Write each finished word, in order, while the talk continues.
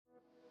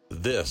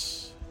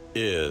This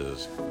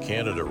is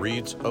Canada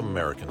Reads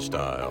American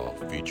Style,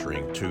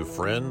 featuring two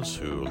friends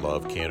who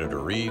love Canada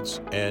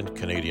Reads and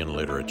Canadian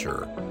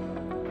literature.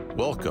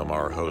 Welcome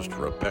our host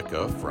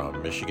Rebecca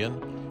from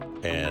Michigan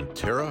and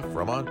Tara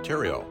from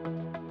Ontario.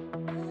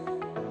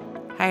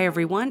 Hi,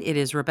 everyone. It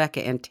is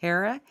Rebecca and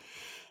Tara.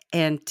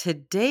 And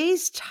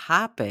today's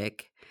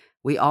topic,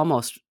 we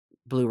almost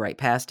blew right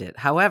past it.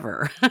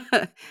 However,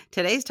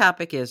 today's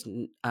topic is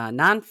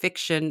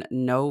Nonfiction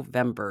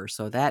November.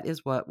 So that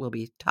is what we'll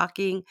be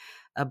talking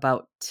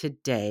about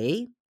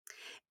today.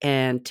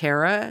 And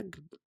Tara,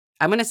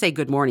 I'm going to say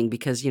good morning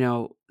because,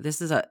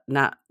 this is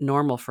not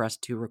normal for us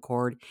to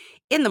record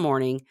in the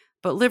morning,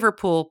 but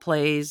Liverpool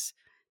plays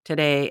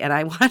today and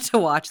I want to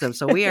watch them.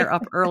 So we are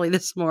up early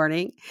this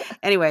morning.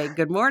 Anyway,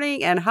 good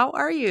morning. And how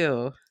are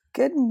you?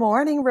 Good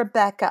morning,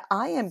 Rebecca.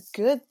 I am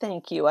good,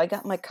 thank you. I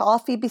got my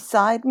coffee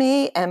beside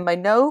me and my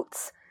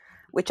notes,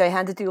 which I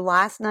had to do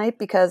last night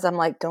because I'm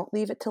like, don't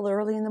leave it till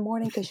early in the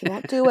morning because you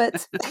won't do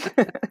it.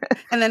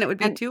 And then it would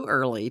be too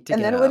early to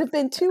And get then up. it would have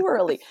been too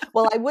early.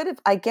 Well,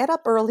 I get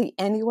up early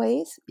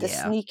anyways to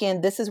Yeah. sneak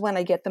in. This is when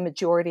I get the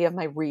majority of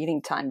my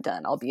reading time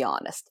done, I'll be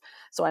honest.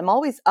 So I'm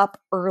always up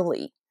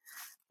early,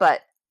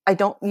 but I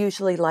don't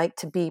usually like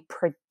to be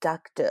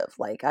productive.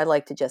 Like I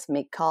like to just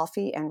make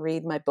coffee and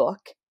read my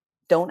book.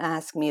 Don't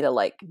ask me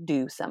to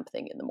do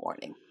something in the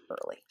morning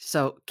early.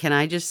 So can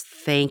I just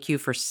thank you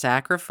for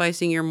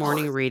sacrificing your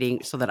morning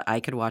reading so that I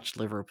could watch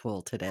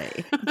Liverpool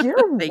today? You're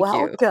Thank you.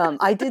 welcome.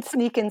 I did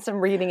sneak in some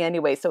reading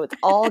anyway, so it's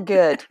all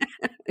good.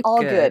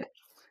 All good.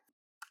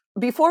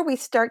 Before we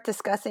start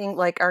discussing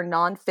our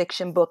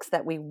nonfiction books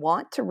that we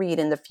want to read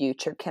in the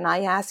future, can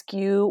I ask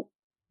you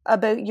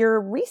about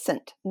your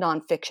recent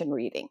nonfiction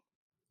reading?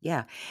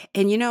 Yeah.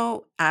 And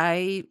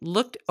I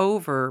looked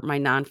over my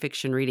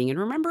nonfiction reading and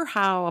remember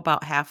how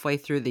about halfway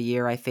through the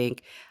year, I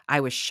think I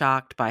was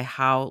shocked by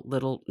how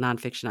little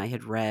nonfiction I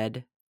had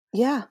read.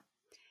 Yeah.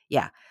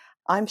 Yeah.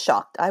 I'm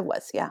shocked. I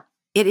was, yeah.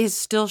 It is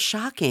still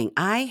shocking.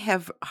 I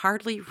have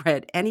hardly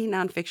read any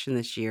nonfiction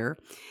this year.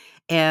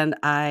 And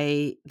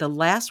the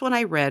last one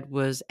I read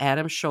was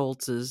Adam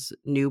Schultz's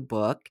new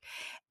book.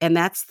 And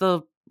that's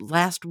the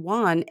last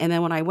one. And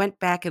then when I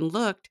went back and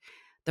looked,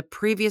 the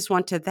previous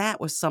one to that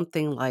was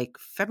something like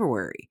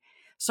February.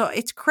 So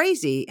it's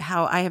crazy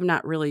how I have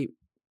not really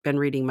been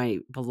reading my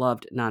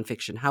beloved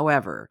nonfiction.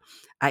 However,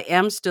 I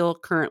am still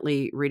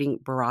currently reading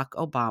Barack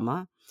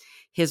Obama,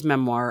 his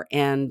memoir.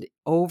 And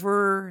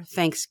over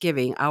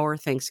Thanksgiving, our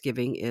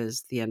Thanksgiving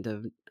is the end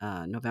of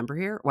November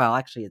here. Well,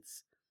 actually,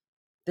 it's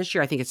this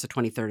year, I think it's the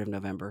 23rd of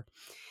November.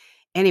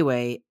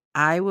 Anyway,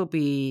 I will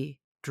be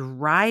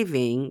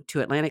driving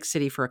to Atlantic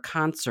City for a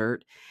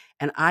concert,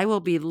 and I will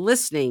be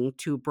listening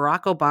to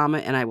Barack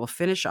Obama, and I will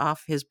finish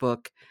off his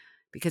book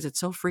because it's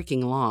so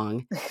freaking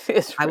long.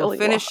 It's I will really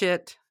finish long.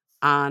 it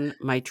on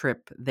my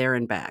trip there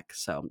and back.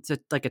 So it's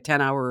like a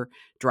 10-hour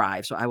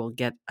drive. So I will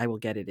get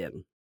it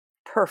in.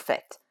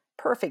 Perfect.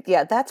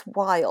 Yeah, that's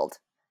wild.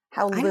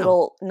 How I know.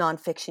 little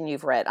nonfiction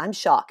you've read. I'm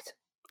shocked.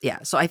 Yeah.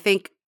 So I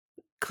think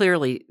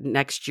clearly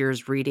next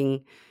year's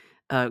reading,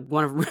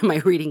 one of my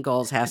reading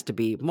goals has to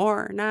be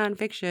more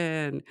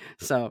nonfiction.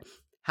 So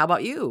how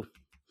about you?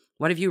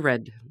 What have you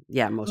read?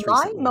 Yeah, most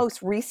recently. My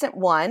most recent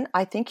one,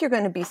 I think you're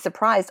going to be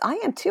surprised. I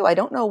am too. I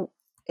don't know.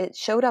 It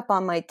showed up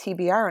on my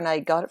TBR and I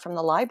got it from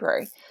the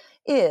library,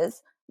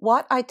 is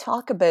What I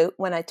Talk About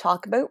When I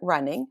Talk About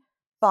Running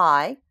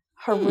by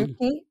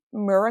Haruki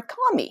Murakami.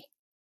 Right?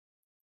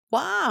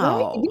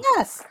 Wow.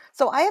 Yes.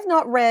 So I have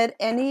not read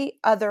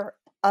any other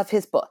of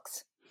his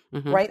books.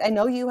 Mm-hmm. Right? I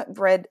know you have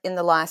read in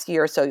the last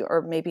year or so,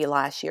 or maybe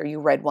last year, you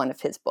read one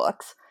of his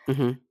books.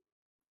 Mm-hmm.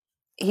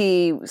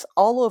 He was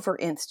all over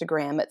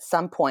Instagram at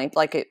some point,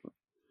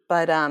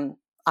 but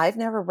I've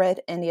never read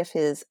any of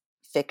his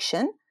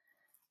fiction.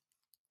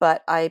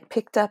 But I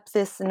picked up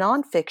this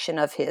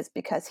nonfiction of his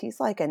because he's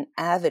like an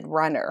avid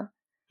runner,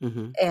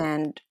 Mm-hmm.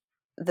 and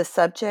the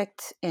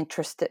subject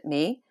interested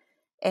me,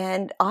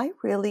 and I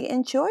really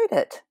enjoyed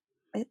it.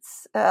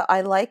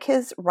 I like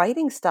his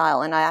writing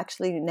style, and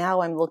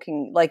I'm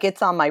looking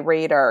it's on my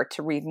radar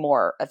to read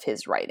more of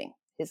his writing.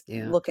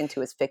 Look into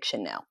his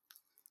fiction now.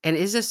 And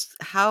is this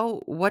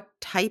what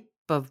type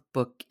of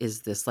book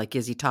is this? Like,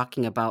 is he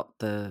talking about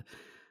the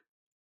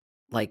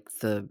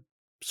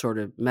sort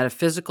of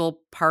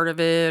metaphysical part of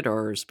it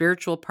or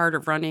spiritual part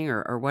of running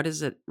or what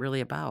is it really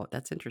about?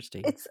 That's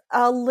interesting. It's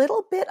a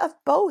little bit of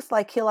both.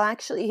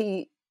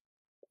 He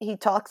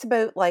talks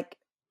about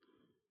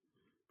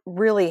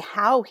really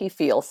how he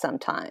feels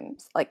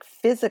sometimes,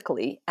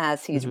 physically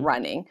as he's Mm-hmm.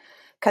 running,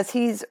 because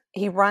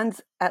he runs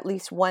at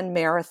least one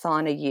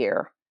marathon a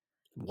year.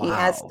 Wow. He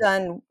has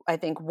done, I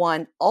think,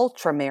 one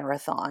ultra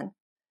marathon,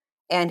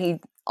 and he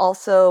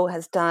also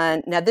has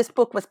done. Now, this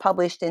book was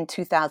published in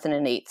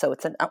 2008, so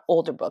it's an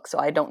older book. So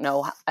I don't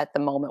know at the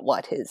moment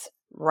what his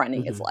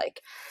running is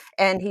like.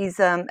 And he's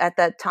at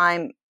that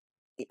time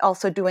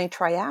also doing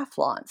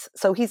triathlons.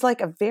 So he's like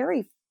a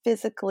very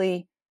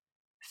physically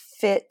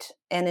fit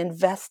and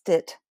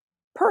invested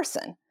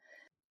person.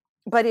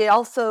 But he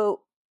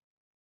also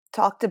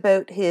talked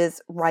about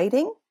his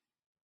writing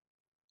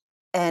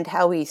and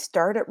how he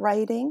started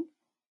writing,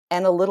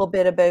 and a little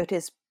bit about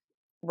his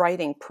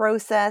writing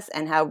process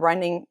and how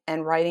running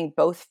and writing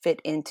both fit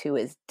into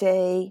his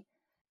day,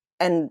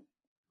 and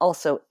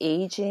also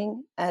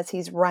aging as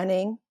he's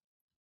running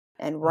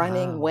and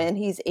running Wow. when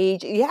he's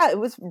aging. Yeah, it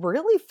was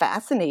really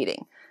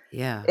fascinating.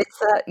 Yeah. It's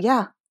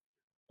yeah,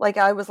 like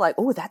I was like,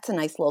 oh, that's a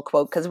nice little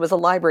quote, because it was a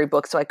library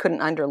book, so I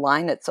couldn't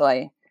underline it. So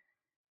I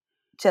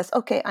just,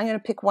 okay, I'm going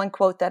to pick one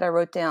quote that I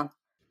wrote down.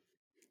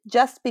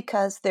 Just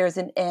because there's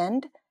an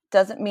end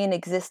doesn't mean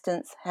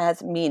existence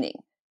has meaning.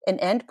 An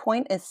end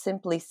point is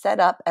simply set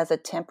up as a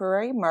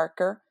temporary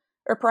marker,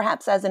 or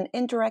perhaps as an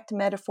indirect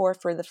metaphor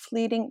for the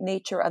fleeting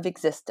nature of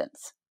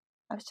existence.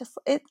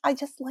 I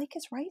just like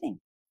his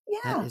writing.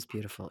 That Yeah. is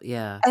beautiful.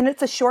 Yeah. And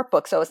it's a short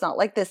book, so it's not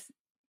like this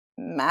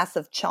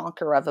massive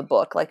chonker of a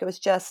book. Like, it was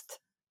just,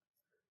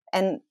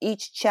 and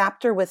each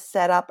chapter was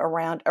set up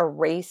around a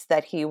race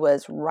that he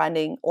was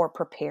running or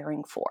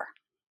preparing for.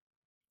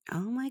 Oh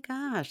my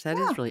gosh, that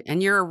Yeah. is really,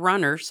 and you're a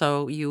runner,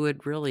 so you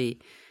would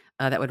really,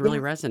 that would really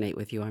Yeah. resonate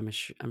with you, I'm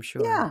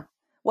sure. Yeah.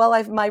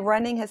 Well, my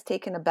running has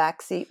taken a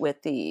backseat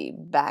with the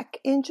back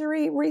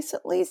injury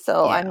recently,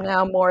 so Yeah. I'm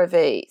now more of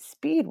a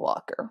speed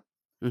walker,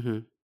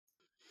 Mhm.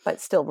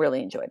 but still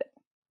really enjoyed it.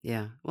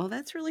 Yeah. Well,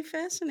 that's really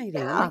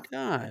fascinating. Oh my Yeah.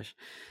 gosh.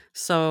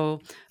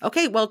 So,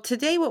 okay, well,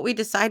 today what we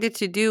decided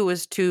to do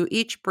was to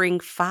each bring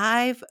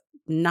 5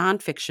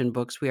 nonfiction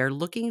books we are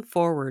looking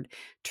forward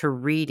to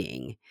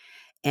reading.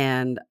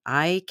 And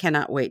I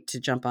cannot wait to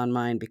jump on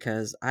mine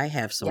because I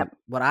have some, Yep.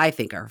 what I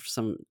think are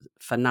some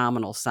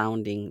phenomenal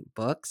sounding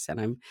books, and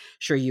I'm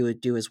sure you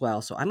would do as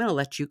well. So I'm going to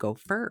let you go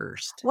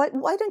first. Why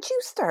don't you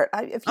start?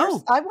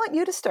 Oh, I want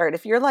you to start.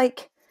 If you're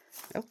like,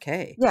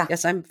 okay. yeah,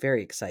 Yes, I'm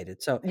very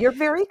excited. So, you're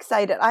very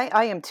excited.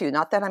 I am too.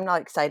 Not that I'm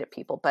not excited,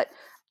 people, but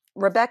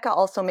Rebecca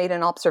also made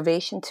an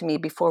observation to me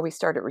before we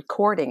started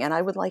recording, and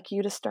I would like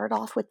you to start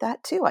off with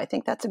that too. I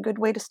think that's a good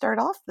way to start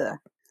off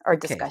our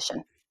okay.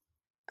 discussion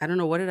I don't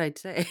know, what did I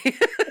say?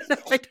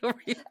 I don't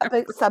about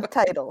remember.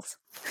 subtitles.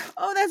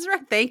 Oh, that's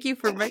right. Thank you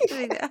for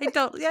mentioning that. I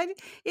don't, yeah,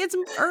 it's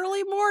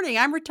early morning.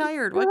 I'm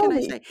retired. What can I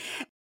Early. say?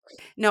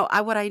 No,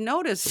 what I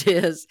noticed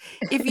is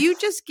if you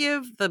just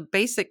give the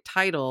basic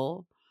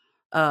title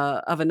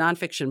of a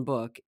nonfiction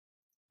book,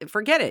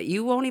 forget it.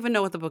 You won't even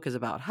know what the book is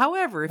about.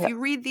 However, if Yep. you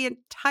read the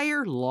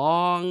entire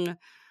long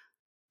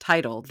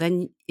title,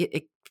 then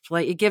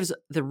it gives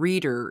the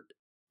reader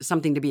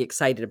something to be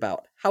excited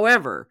about.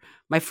 However,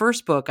 my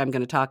first book I'm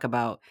going to talk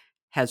about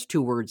has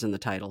 2 words in the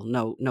title,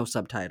 no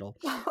subtitle.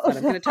 But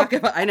I'm going to talk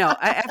about, I know,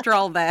 after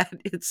all that,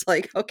 it's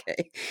like,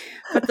 okay.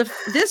 But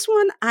this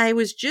one, I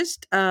was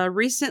just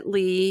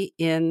recently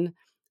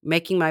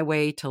making my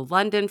way to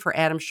London for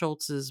Adam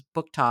Schultz's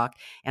book talk,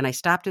 and I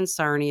stopped in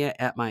Sarnia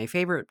at my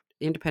favorite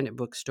independent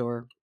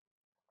bookstore,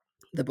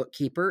 The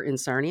Bookkeeper in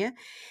Sarnia.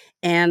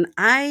 And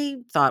I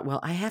thought,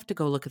 well, I have to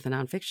go look at the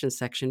nonfiction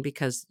section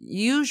because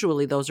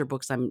usually those are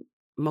books I'm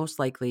most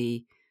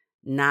likely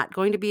not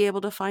going to be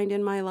able to find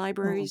in my Mhm.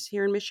 libraries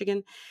here in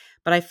Michigan.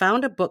 But I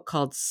found a book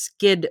called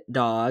Skid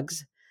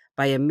Dogs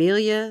by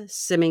Amelia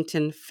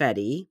Symington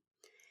Fetty.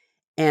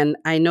 And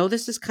I know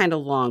this is kind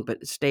of long,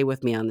 but stay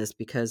with me on this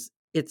because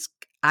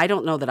I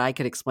don't know that I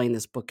could explain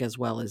this book as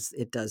well as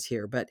it does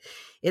here, but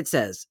it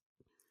says,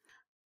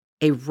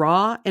 a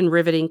raw and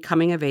riveting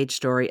coming of age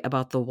story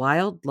about the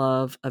wild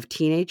love of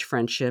teenage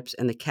friendships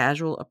and the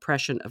casual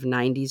oppression of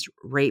 90s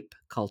rape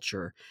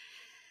culture.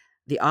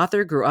 The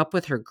author grew up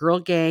with her girl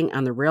gang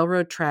on the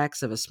railroad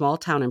tracks of a small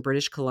town in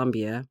British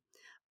Columbia.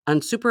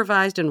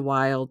 Unsupervised and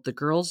wild, the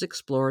girls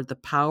explored the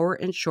power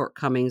and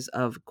shortcomings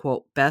of,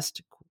 quote,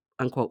 best,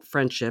 unquote,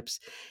 friendships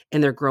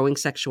and their growing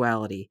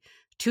sexuality.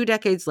 2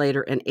 decades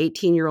later, an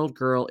 18-year-old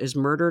girl is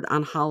murdered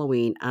on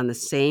Halloween on the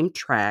same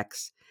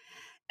tracks,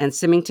 and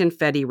Symington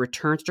Fetty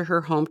returns to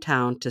her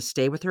hometown to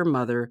stay with her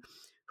mother,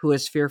 who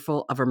is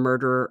fearful of a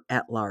murderer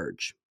at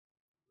large.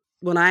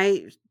 When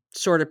I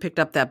sort of picked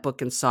up that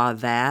book and saw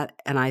that,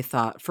 and I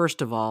thought,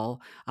 first of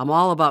all, I'm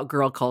all about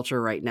girl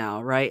culture right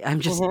now, right?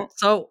 I'm just Mhm.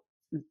 so,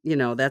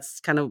 that's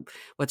kind of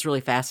what's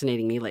really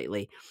fascinating me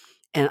lately.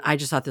 And I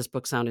just thought this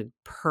book sounded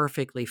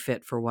perfectly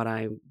fit for what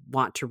I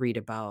want to read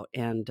about,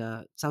 and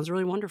sounds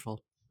really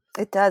wonderful.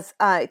 It does.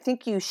 I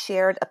think you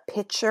shared a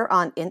picture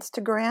on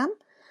Instagram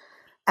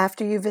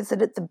after you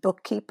visited the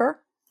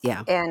bookkeeper.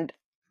 Yeah. And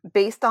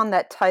based on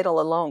that title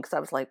alone, because I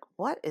was like,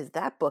 what is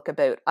that book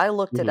about? I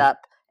looked it Mhm.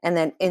 up and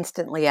then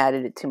instantly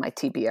added it to my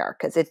TBR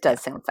because it Yeah.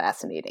 does sound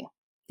fascinating.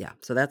 Yeah.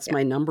 So that's Yeah.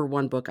 my number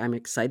 1 book I'm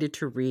excited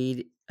to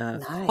read,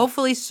 Nice.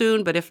 hopefully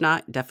soon, but if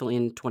not, definitely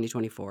in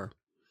 2024.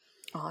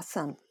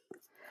 Awesome.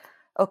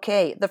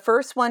 Okay. The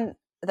first one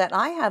that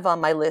I have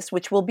on my list,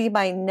 which will be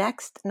my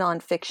next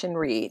nonfiction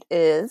read,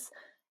 is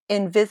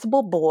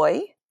Invisible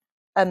Boy,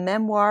 a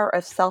memoir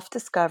of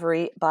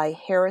self-discovery by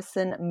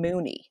Harrison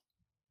Mooney.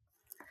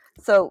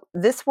 So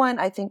this one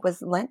I think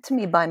was lent to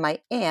me by my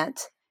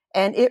aunt,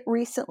 and it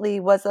recently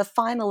was a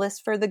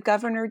finalist for the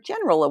Governor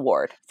General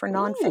Award for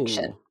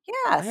nonfiction. Ooh,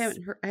 Yes.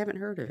 I haven't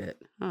heard of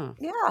it. Huh.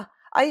 Yeah.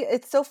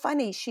 It's so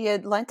funny. She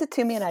had lent it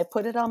to me and I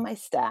put it on my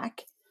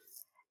stack.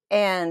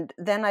 And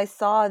then I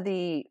saw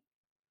the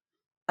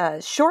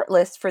short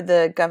list for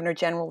the Governor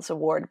General's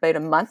Award about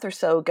a month or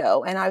so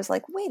ago. And I was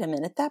like, wait a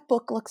minute, that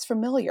book looks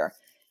familiar.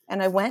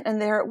 And I went,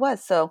 and there it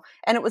was. So,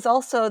 and it was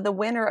also the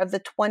winner of the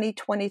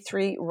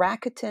 2023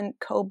 Rakuten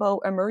Kobo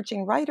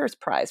Emerging Writers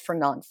Prize for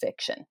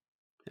nonfiction.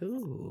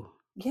 Ooh.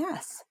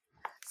 Yes.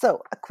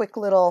 So a quick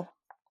little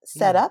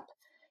setup.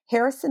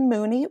 Harrison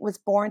Mooney was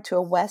born to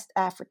a West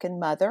African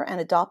mother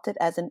and adopted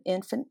as an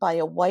infant by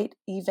a white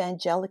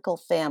evangelical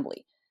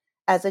family.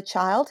 As a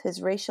child,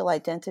 his racial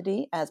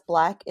identity as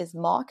Black is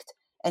mocked,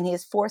 and he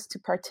is forced to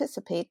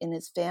participate in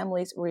his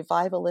family's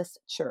revivalist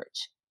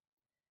church.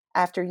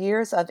 After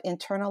years of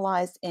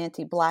internalized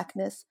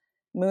anti-Blackness,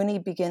 Mooney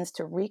begins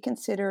to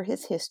reconsider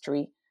his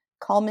history,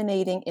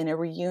 culminating in a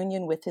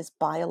reunion with his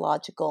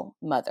biological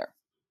mother.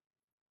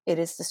 It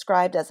is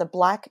described as a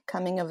Black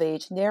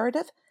coming-of-age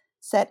narrative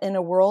set in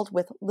a world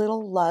with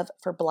little love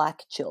for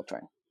Black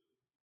children.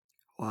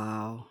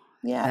 Wow.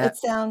 Yeah, That it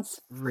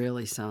sounds...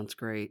 really sounds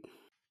great.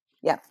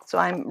 Yeah, so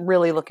I'm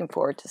really looking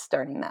forward to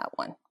starting that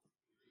one.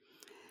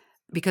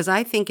 Because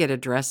I think it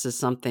addresses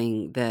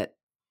something that,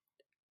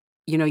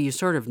 you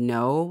sort of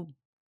know,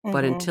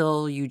 but Mm-hmm.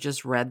 until you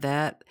just read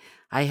that,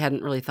 I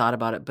hadn't really thought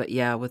about it. But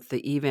yeah, with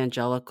the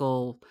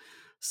evangelical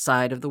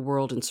side of the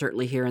world, and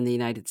certainly here in the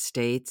United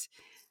States,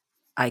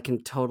 I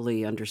can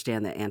totally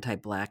understand the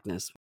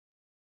anti-Blackness.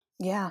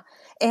 Yeah,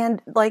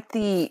 and like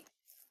a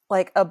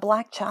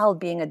Black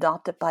child being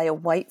adopted by a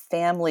white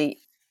family,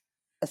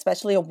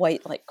 especially a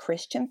white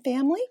Christian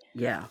family,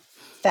 Yeah.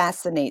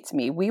 fascinates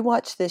me. We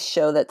watch this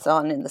show that's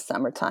on in the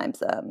summer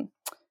times,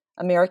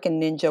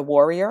 American Ninja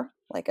Warrior,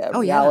 like a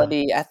Oh, yeah.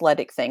 reality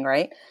athletic thing,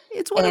 right?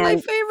 It's one of my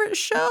favorite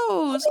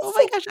shows. Oh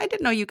my gosh, I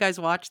didn't know you guys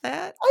watched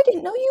that. I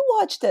didn't know you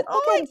watched it.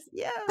 Oh, Okay.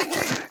 yeah.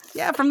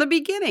 Yeah, from the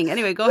beginning.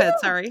 Anyway, go ahead.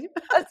 Sorry.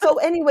 So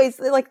anyways,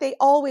 they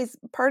always,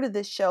 part of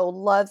this show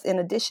loves, in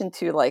addition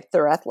to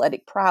their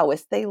athletic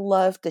prowess, they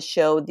love to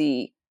show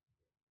the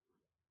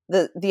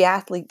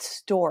athlete's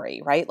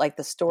story, right? Like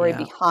the story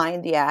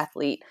behind the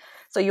athlete.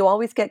 So you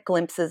always get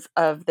glimpses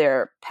of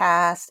their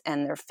past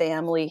and their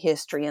family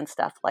history and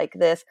stuff like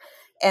this.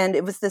 And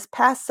it was this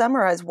past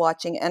summer I was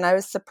watching, and I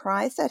was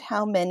surprised at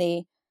how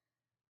many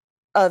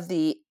of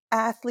the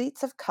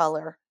athletes of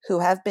color who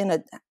have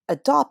been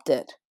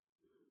adopted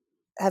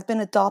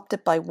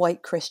by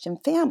white Christian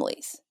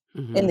families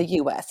in the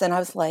US. And I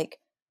was like,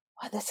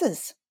 wow, this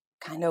is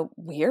kind of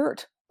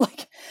weird.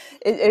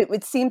 It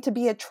would seem to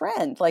be a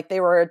trend. Like they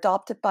were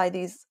adopted by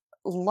these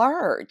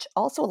large,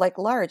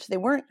 they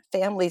weren't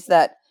families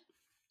that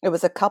it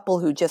was a couple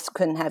who just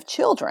couldn't have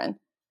children,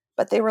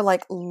 but they were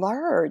like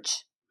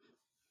large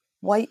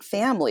white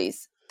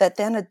families that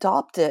then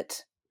adopted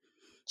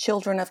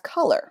children of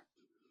color.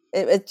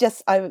 It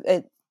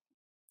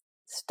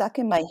stuck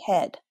in my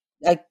head.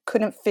 I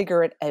couldn't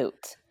figure it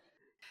out.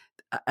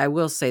 I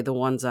will say the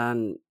ones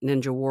on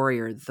Ninja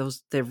Warrior,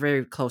 they're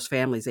very close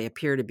families. They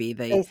appear to be.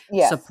 They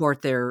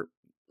support their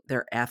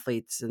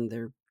athletes and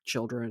their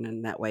children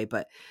in that way,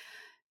 but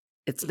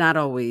it's not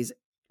always,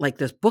 like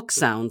this book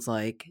sounds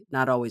like,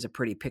 not always a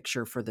pretty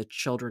picture for the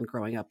children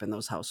growing up in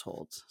those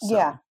households. So,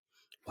 yeah.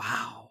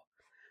 Wow.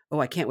 Oh,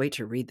 I can't wait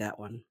to read that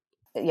one.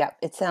 Yeah,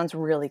 it sounds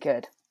really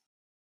good.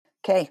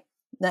 Okay,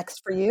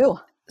 next for you.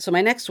 So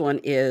my next one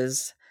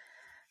is,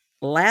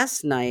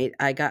 last night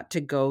I got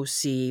to go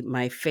see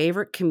my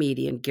favorite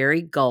comedian,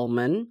 Gary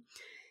Gulman,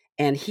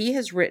 and he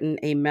has written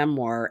a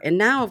memoir. And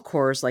now, of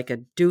course, like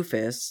a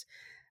doofus,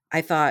 I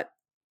thought,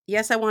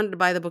 yes, I wanted to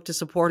buy the book to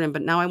support him,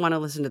 but now I want to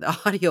listen to the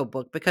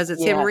audiobook because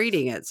it's him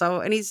reading it.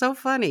 So, and he's so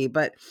funny.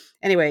 But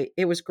anyway,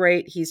 it was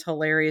great. He's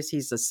hilarious.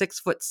 He's a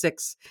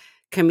 6'6"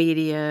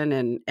 comedian.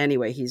 And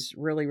anyway, he's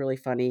really, really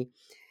funny.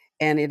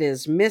 And it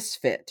is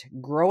Misfit,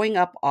 Growing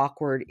Up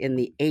Awkward in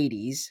the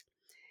 80s.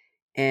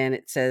 And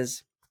it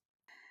says,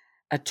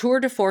 a tour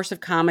de force of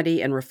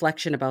comedy and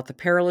reflection about the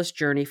perilous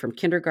journey from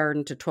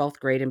kindergarten to 12th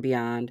grade and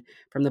beyond,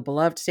 from the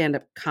beloved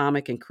stand-up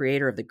comic and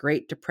creator of the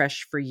Great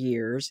Depression for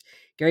years.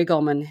 Gary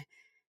Gulman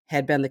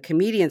had been the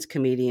comedian's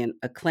comedian,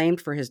 acclaimed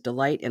for his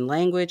delight in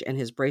language and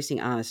his bracing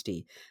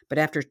honesty. But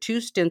after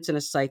 2 stints in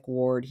a psych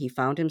ward, he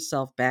found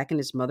himself back in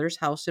his mother's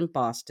house in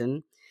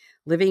Boston,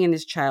 living in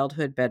his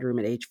childhood bedroom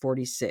at age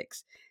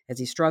 46, as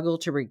he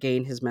struggled to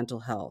regain his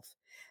mental health.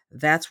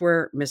 That's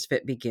where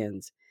Misfit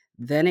begins.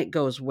 Then it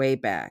goes way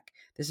back.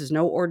 This is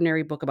no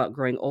ordinary book about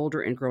growing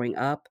older and growing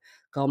up.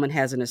 Gulman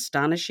has an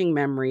astonishing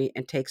memory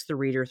and takes the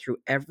reader through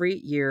every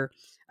year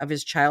of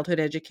his childhood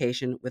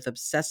education with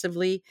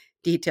obsessively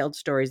detailed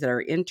stories that are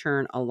in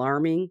turn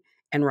alarming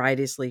and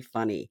riotously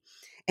funny.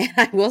 And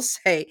I will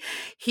say,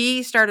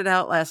 he started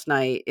out last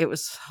night, it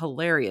was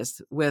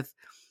hilarious, with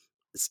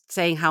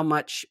saying how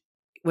much,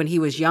 when he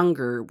was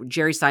younger,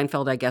 Jerry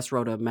Seinfeld, I guess,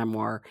 wrote a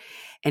memoir,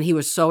 and he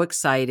was so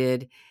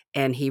excited.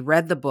 And he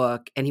read the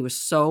book and he was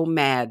so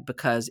mad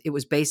because it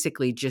was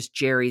basically just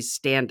Jerry's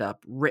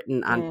stand-up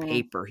written on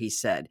paper, he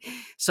said.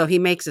 So he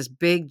makes this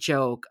big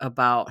joke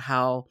about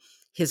how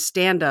his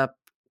stand-up,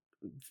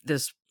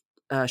 this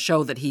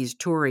show that he's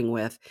touring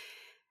with,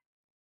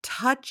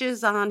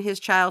 touches on his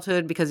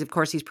childhood because, of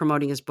course, he's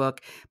promoting his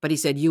book. But he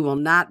said, "You will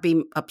not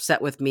be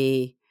upset with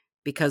me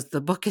because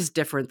the book is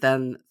different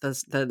than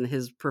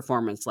his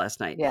performance last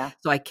night." Yeah.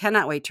 So I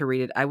cannot wait to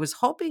read it. I was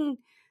hoping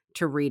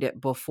to read it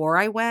before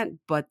I went,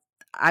 but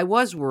I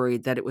was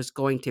worried that it was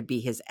going to be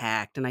his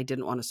act, and I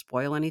didn't want to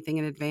spoil anything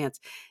in advance.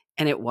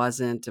 And it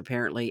wasn't,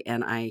 apparently.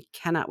 And I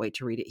cannot wait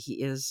to read it.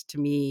 He is, to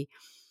me,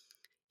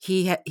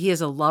 he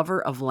is a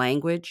lover of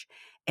language,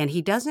 and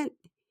he doesn't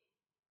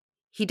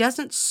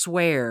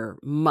swear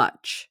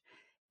much.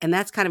 And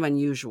that's kind of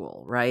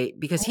unusual, right?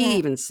 Because he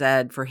even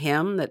said for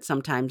him that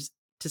sometimes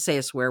to say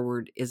a swear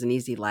word is an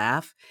easy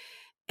laugh.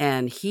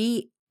 And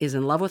he is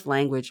in love with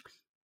language.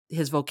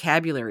 His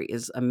vocabulary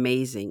is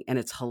amazing, and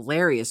it's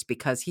hilarious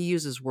because he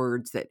uses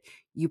words that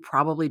you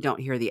probably don't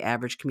hear the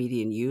average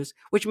comedian use,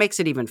 which makes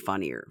it even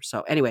funnier.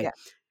 So anyway, Yeah.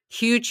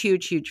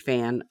 huge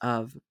fan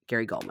of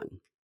Gary Gulman.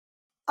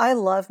 I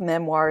love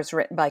memoirs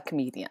written by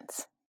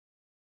comedians.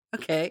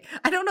 Okay.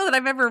 I don't know that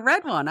I've ever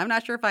read one. I'm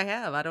not sure if I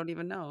have. I don't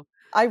even know.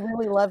 I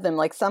really love them.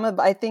 Like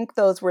I think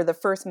those were the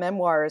first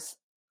memoirs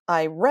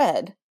I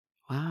read.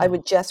 Wow. I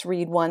would just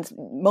read ones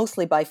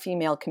mostly by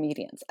female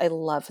comedians. I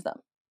love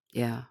them.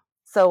 Yeah.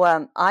 So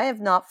I have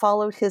not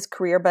followed his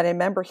career, but I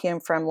remember him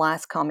from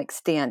Last Comic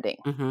Standing,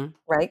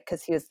 right?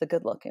 Because he was the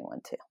good-looking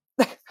one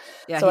too.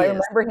 Yeah, so I he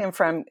is. remember him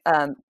from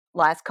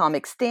Last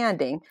Comic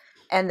Standing,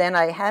 and then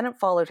I hadn't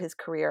followed his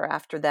career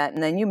after that.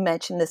 And then you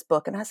mentioned this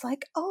book, and I was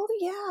like, oh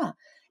yeah.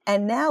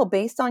 And now,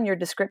 based on your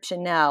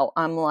description now,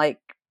 I'm like,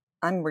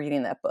 I'm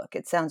reading that book.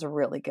 It sounds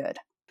really good.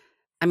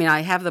 I mean,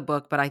 I have the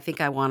book, but I think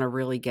I want to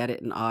really get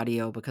it in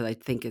audio because I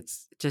think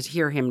it's just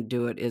hear him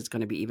do it is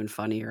going to be even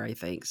funnier, I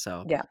think.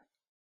 So Yeah.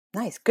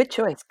 Nice. Good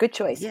choice. Good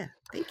choice. Yeah.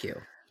 Thank you.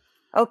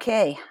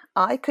 Okay.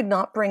 I could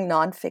not bring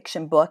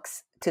nonfiction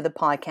books to the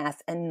podcast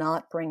and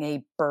not bring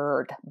a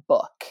bird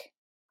book.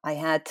 I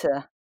had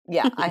to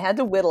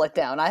whittle it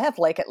down. I have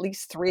like at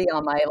least 3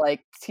 on my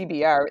like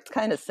TBR. It's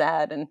kind of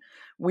sad and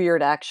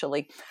weird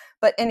actually.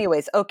 But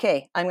anyways,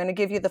 okay, I'm going to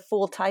give you the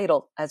full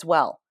title as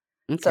well.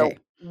 Okay. So,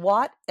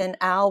 What an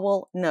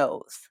Owl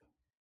Knows: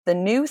 The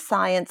New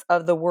Science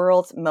of the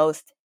World's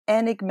Most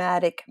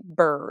Enigmatic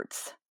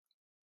Birds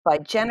by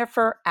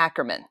Jennifer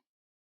Ackerman.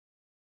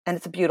 And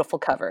it's a beautiful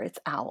cover. It's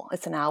owl.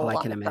 It's an owl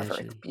on the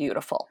cover. It's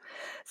beautiful.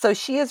 So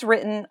she has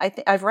written, I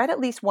think I've read at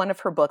least one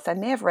of her books. I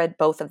may have read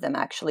both of them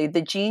actually.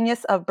 The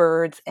Genius of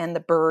Birds and The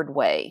Bird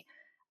Way.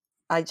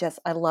 I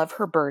love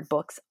her bird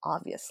books,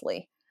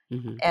 obviously.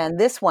 And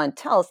this one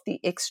tells the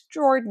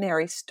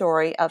extraordinary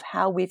story of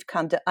how we've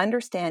come to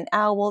understand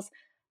owls,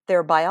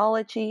 their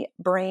biology,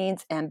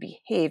 brains, and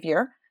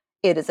behavior.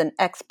 It is an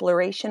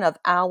exploration of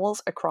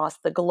owls across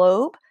the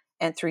globe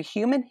and through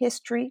human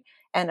history,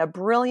 and a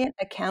brilliant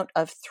account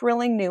of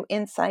thrilling new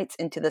insights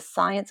into the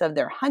science of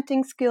their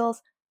hunting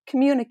skills,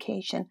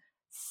 communication,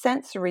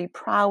 sensory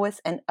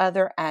prowess, and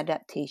other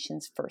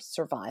adaptations for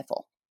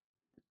survival.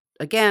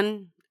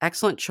 Again,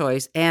 excellent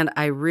choice. And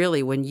I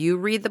really, when you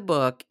read the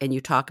book and you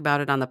talk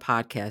about it on the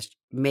podcast,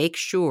 make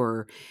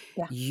sure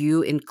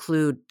you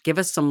give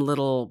us some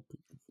little,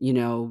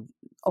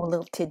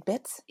 little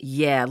tidbits.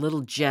 Yeah,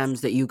 little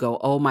gems that you go,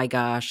 oh my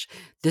gosh,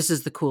 this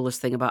is the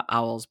coolest thing about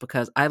owls,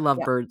 because I love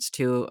birds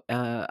too.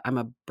 I'm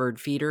a bird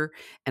feeder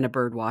and a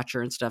bird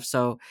watcher and stuff.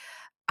 So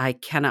I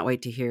cannot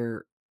wait to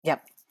hear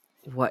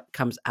what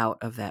comes out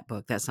of that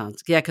book. That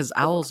sounds, because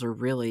owls are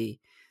really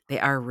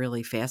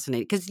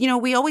fascinating. Because,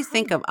 we always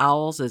think of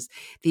owls as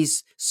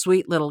these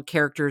sweet little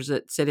characters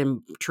that sit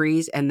in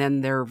trees, and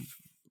then they're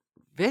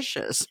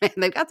vicious, man.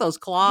 They've got those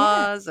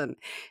claws and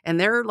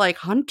they're like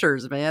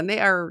hunters, man. They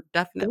are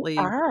definitely.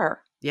 They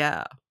are.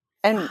 Yeah.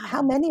 And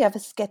how many of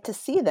us get to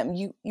see them?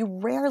 You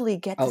rarely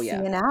get to see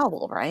an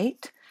owl,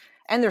 right?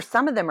 And there's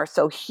some of them are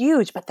so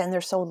huge, but then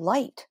they're so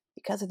light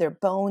because of their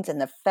bones and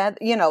the feather.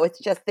 It's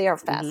just, they are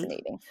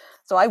fascinating.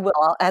 So I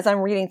will, as I'm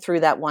reading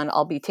through that one,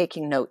 I'll be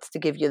taking notes to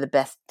give you the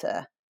best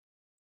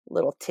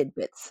little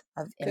tidbits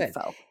of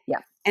info. Yeah.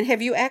 And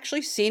have you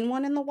actually seen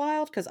one in the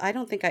wild? Because I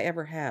don't think I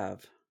ever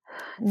have.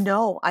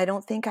 No, I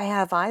don't think I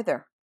have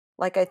either.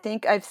 Like, I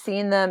think I've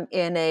seen them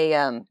in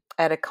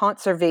at a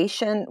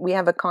conservation. We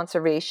have a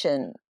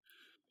conservation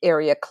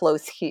area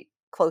close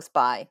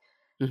by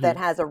that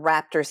has a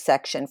raptor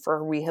section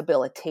for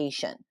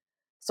rehabilitation.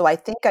 So I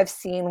think I've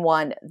seen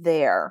one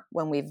there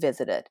when we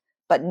visited,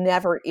 but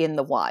never in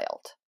the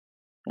wild.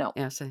 No.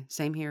 Yeah,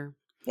 same here.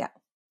 Yeah.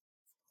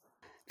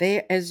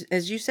 They,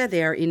 as you said,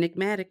 they are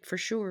enigmatic for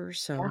sure.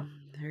 So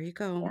there you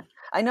go. Yeah.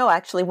 I know,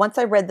 actually, once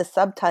I read the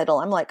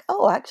subtitle, I'm like,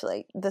 oh,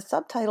 actually, the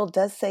subtitle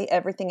does say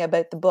everything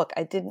about the book.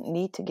 I didn't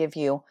need to give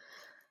you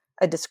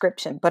a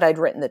description, but I'd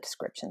written the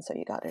description, so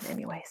you got it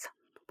anyways.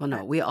 Well,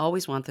 no, we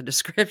always want the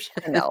description.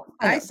 I know.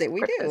 I say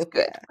we do.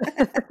 Good.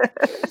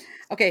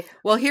 Okay.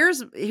 Well,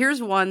 here's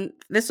one.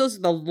 This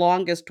was the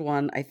longest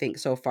one I think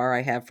so far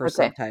I have for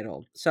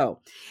subtitle.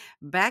 So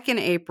back in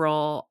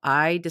April,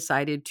 I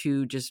decided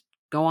to just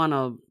go on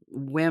a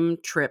whim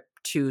trip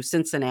to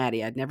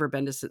Cincinnati. I'd never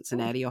been to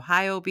Cincinnati,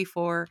 Ohio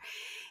before.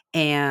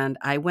 And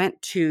I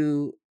went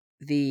to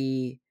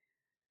the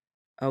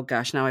oh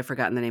gosh, now I've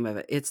forgotten the name of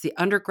it. It's the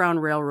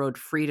Underground Railroad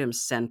Freedom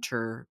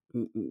Center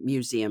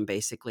Museum,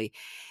 basically.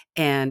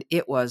 And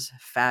it was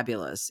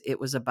fabulous. It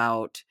was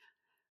about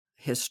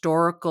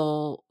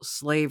historical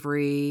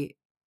slavery,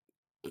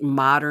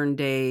 modern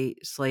day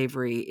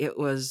slavery. It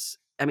was,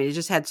 I mean, it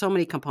just had so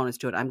many components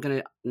to it. I'm going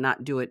to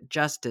not do it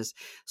justice.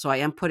 So I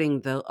am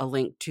putting a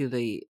link to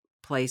the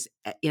place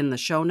in the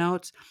show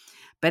notes.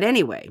 But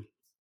anyway,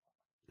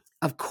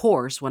 of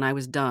course, when I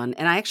was done,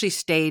 and I actually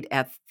stayed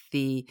at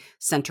the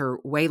center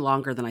way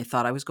longer than I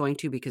thought I was going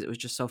to because it was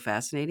just so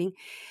fascinating.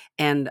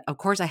 And of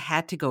course, I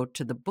had to go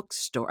to the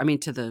bookstore,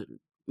 to the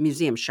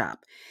museum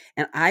shop.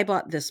 And I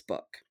bought this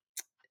book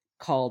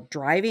called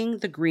Driving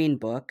the Green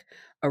Book,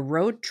 A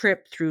Road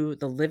Trip Through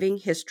the Living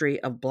History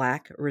of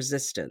Black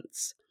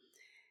Resistance.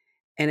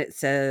 And it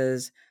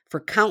says, for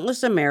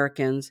countless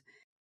Americans,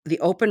 the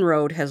open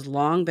road has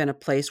long been a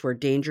place where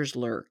dangers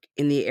lurk.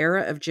 In the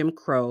era of Jim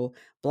Crow,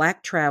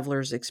 Black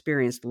travelers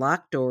experienced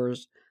locked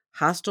doors,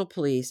 hostile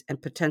police,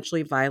 and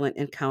potentially violent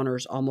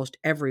encounters almost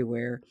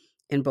everywhere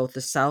in both the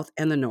South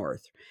and the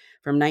North.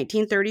 From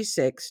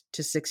 1936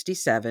 to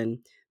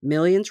 67,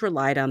 millions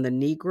relied on the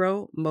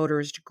Negro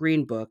Motorist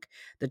Green Book,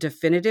 the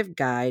definitive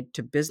guide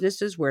to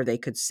businesses where they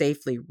could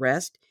safely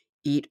rest,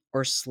 eat,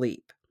 or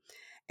sleep.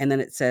 And then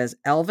it says,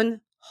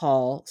 Elvin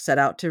Hall set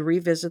out to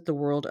revisit the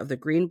world of the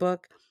Green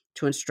Book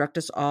to instruct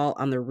us all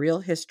on the real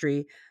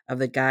history of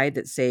the guide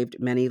that saved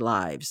many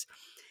lives.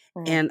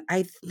 And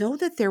I know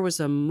that there was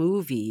a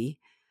movie,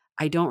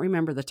 I don't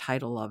remember the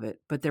title of it,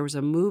 but there was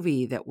a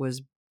movie that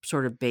was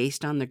sort of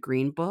based on the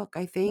Green Book,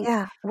 I think.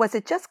 Yeah. Was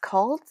it just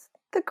called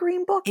The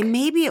Green Book? And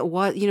maybe it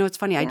was, it's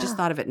funny, I just Yeah.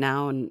 thought of it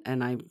now,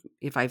 and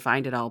if I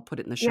find it, I'll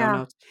put it in the show Yeah.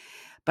 notes.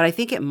 But I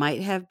think it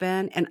might have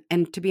been,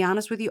 and to be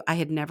honest with you, I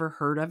had never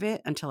heard of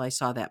it until I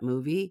saw that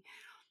movie.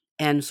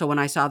 And so when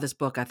I saw this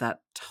book, I thought,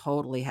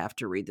 totally have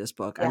to read this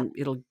book. Yeah.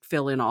 It'll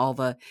fill in all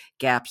the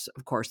gaps,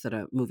 of course, that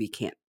a movie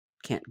can't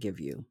give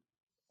you.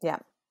 Yeah.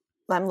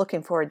 I'm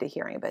looking forward to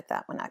hearing about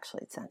that one,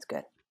 actually. It sounds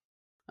good.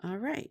 All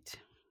right.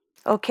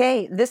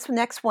 Okay. This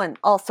next one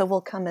also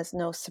will come as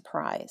no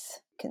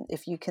surprise.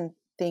 If you can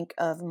think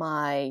of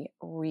my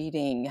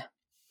reading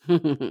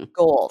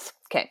goals.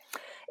 Okay.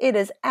 It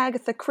is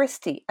Agatha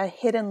Christie, A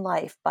Hidden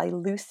Life by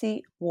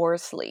Lucy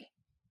Worsley.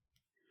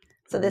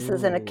 So this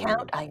is an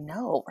account. I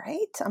know,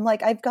 right? I'm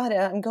like,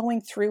 I'm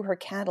going through her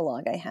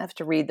catalog. I have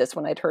to read this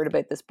when I'd heard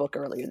about this book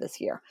earlier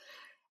this year.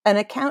 An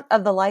account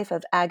of the life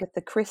of Agatha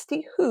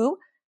Christie, who,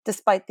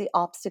 despite the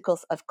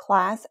obstacles of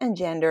class and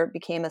gender,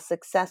 became a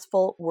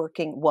successful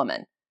working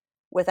woman.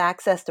 With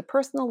access to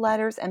personal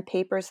letters and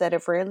papers that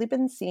have rarely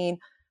been seen,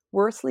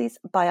 Worsley's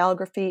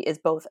biography is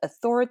both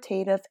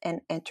authoritative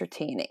and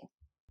entertaining.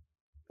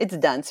 It's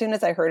done. As soon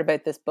as I heard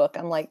about this book,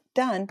 I'm like,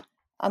 done.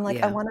 I'm like,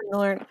 Yeah. I want to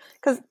learn,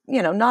 because,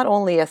 not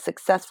only a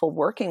successful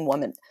working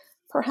woman,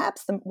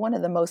 perhaps one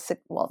of the most,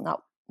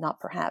 not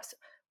perhaps,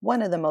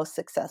 one of the most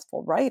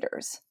successful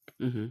writers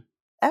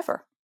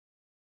ever.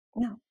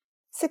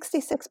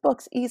 66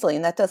 books easily.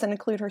 And that doesn't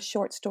include her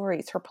short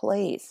stories, her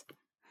plays.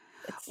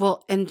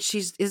 Well, and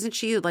isn't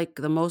she like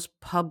the most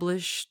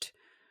published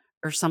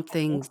or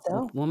something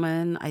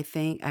woman, I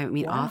think? I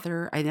mean,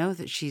 author. I know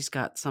that she's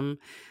got some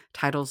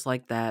titles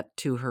like that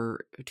to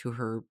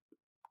her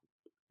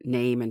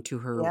name and to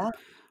her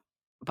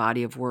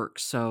body of work.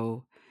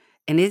 So,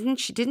 and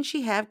didn't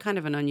she have kind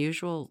of an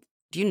unusual,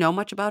 do you know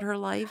much about her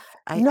life?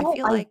 I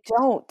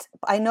don't.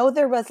 I know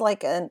there was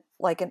like an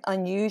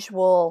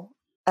unusual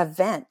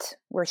event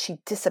where she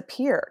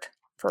disappeared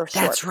for a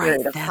short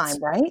period of time,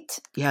 right?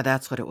 Yeah,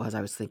 that's what it was.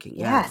 I was thinking.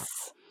 Yeah.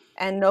 Yes.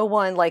 And no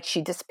one,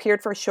 she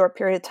disappeared for a short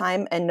period of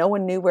time and no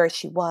one knew where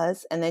she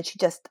was. And then she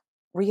just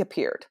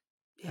reappeared.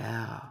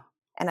 Yeah.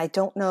 And I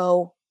don't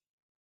know.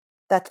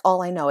 That's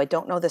all I know. I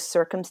don't know the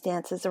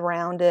circumstances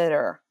around it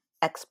or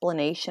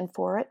explanation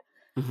for it.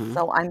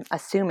 So I'm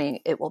assuming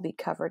it will be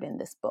covered in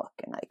this book.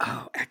 And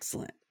oh,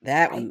 excellent.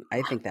 That one,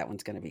 I think that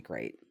one's going to be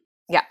great.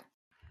 Yeah.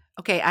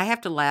 Okay, I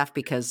have to laugh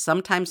because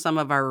sometimes some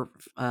of our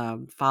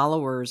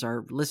followers,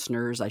 our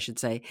listeners, I should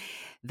say,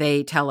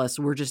 they tell us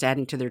we're just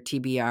adding to their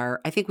TBR.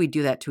 I think we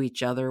do that to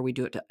each other. We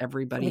do it to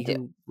everybody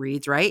who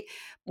reads, right?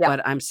 Yeah.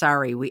 But I'm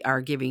sorry, we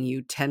are giving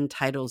you 10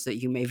 titles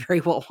that you may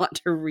very well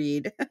want to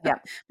read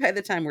by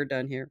the time we're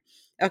done here.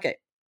 Okay.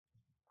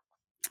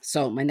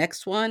 So my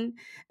next one,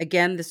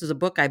 again, this is a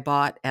book I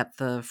bought at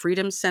the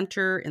Freedom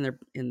Center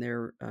in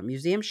their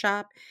museum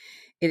shop.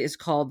 It is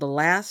called The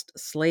Last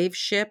Slave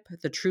Ship,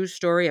 The True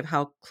Story of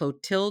How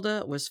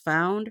Clotilda Was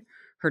Found,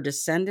 Her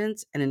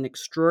Descendants, and an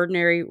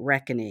Extraordinary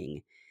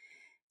Reckoning.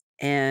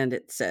 And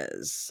it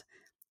says,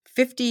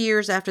 50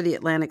 years after the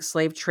Atlantic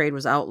slave trade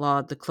was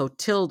outlawed, the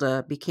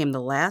Clotilda became the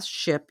last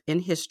ship in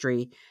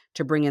history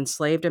to bring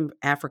enslaved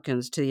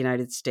Africans to the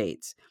United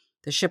States.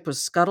 The ship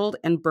was scuttled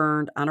and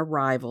burned on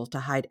arrival to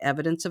hide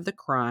evidence of the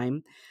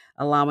crime,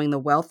 allowing the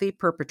wealthy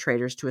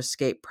perpetrators to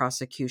escape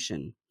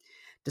prosecution.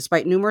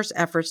 Despite numerous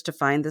efforts to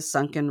find the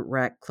sunken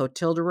wreck,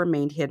 Clotilda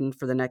remained hidden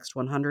for the next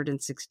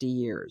 160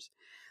 years.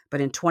 But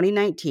in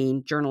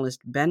 2019,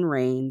 journalist Ben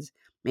Raines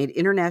made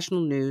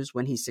international news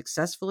when he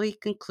successfully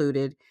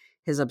concluded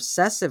his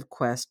obsessive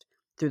quest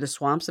through the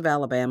swamps of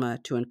Alabama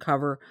to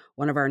uncover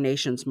one of our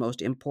nation's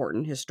most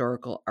important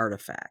historical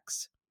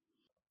artifacts.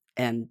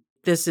 And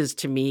this is,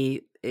 to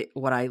me,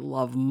 what I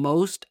love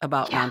most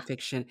about Yeah.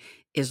 nonfiction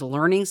is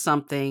learning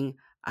something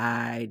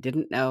I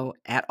didn't know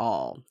at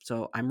all.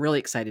 So I'm really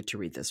excited to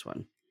read this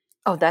one.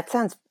 Oh, that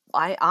sounds,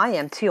 I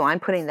am too. I'm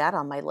putting that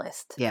on my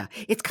list. Yeah.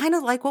 It's kind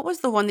of like, what was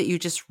the one that you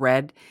just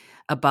read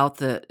about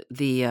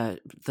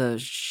the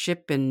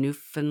ship in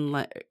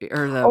Newfoundland,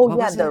 or Oh, what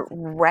yeah, was the it?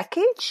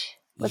 wreckage?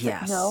 Was it?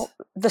 Yes. No,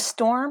 the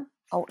storm?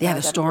 Oh, no, Yeah, I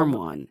the gotta storm go.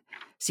 one.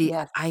 See,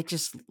 Yes. I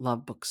just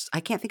love books.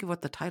 I can't think of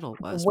what the title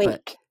was, but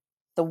Wake.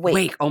 The Wake.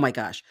 Wake. Oh my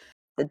gosh.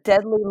 The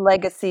Deadly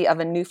Legacy of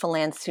a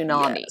Newfoundland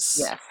Tsunami. Yes.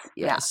 Yes.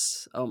 Yeah.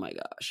 Yes. Oh my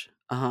gosh.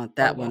 Oh,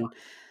 That yeah. one.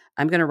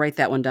 I'm going to write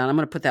that one down. I'm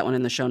going to put that one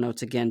in the show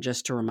notes again,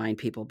 just to remind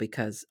people,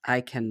 because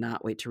I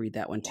cannot wait to read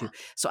that one too. Yeah.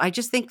 So I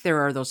just think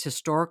there are those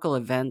historical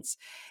events,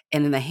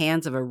 and in the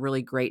hands of a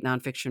really great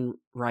nonfiction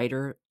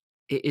writer,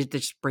 it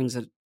just brings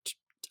it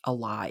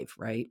alive,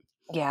 right?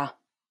 Yeah.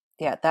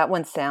 Yeah. That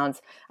one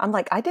sounds, I'm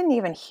like, I didn't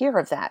even hear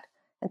of that.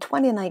 And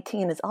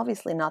 2019 is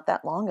obviously not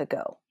that long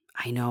ago.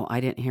 I know. I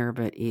didn't hear of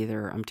it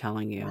either. I'm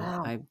telling you.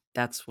 Wow.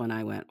 That's when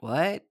I went,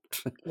 what?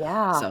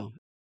 Yeah. So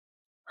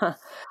Huh.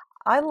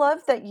 I love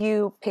that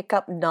you pick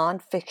up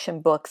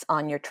nonfiction books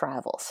on your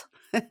travels.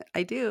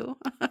 I do.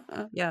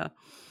 Yeah.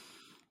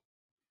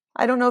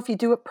 I don't know if you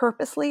do it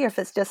purposely or if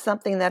it's just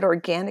something that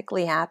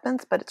organically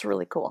happens, but it's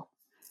really cool.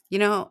 You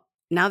know,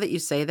 now that you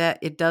say that,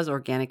 it does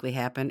organically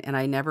happen, and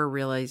I never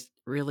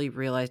really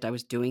realized I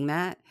was doing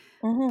that,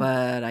 Hmm.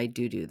 but I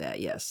do that,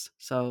 yes.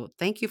 So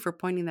thank you for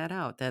pointing that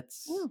out.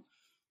 That's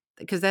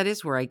because that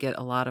is where I get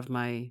a lot of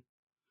my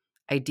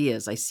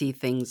ideas. I see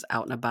things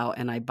out and about,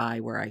 and I buy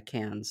where I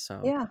can.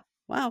 So, Yeah.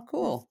 wow,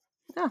 cool.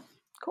 Yeah.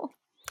 Cool.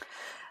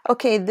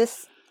 Okay.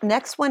 This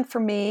next one for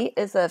me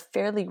is a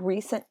fairly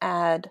recent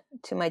ad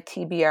to my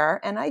TBR,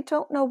 and I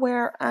don't know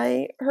where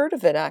I heard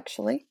of it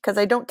actually, because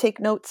I don't take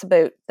notes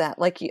about that.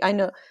 Like you, I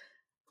know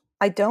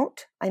I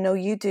don't. I know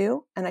you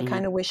do, and I Mhm.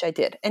 kind of wish I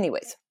did.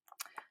 Anyways,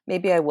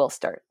 maybe I will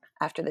start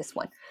after this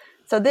one.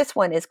 So this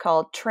one is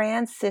called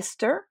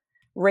Transistor: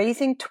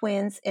 Raising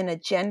Twins in a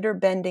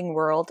Gender-Bending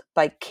World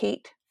by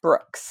Kate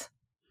Brooks.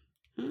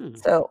 Hmm.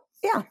 So,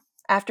 yeah,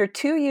 after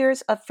 2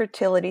 years of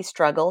fertility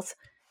struggles,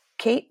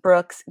 Kate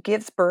Brooks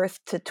gives birth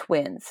to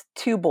twins,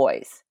 2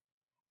 boys,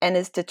 and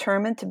is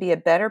determined to be a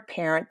better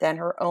parent than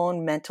her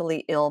own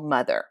mentally ill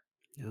mother.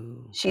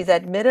 Ooh. She's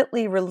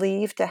admittedly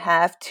relieved to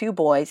have 2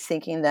 boys,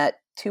 thinking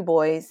that 2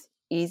 boys,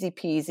 easy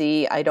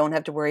peasy, I don't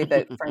have to worry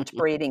about French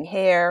braiding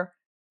hair,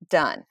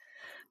 done.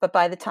 But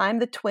by the time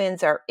the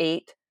twins are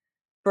 8,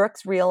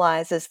 Brooks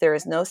realizes there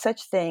is no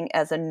such thing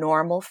as a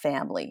normal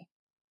family.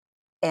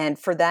 And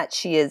for that,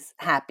 she is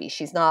happy.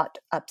 She's not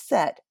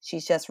upset.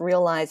 She's just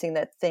realizing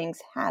that things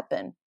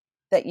happen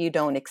that you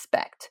don't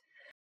expect.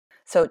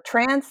 So,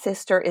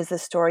 Transistor is the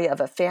story of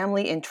a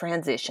family in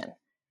transition,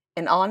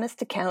 an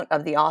honest account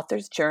of the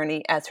author's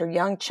journey as her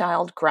young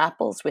child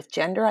grapples with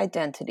gender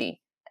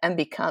identity and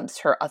becomes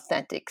her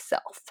authentic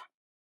self.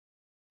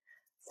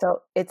 So,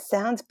 it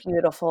sounds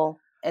beautiful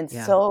and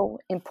Yeah. so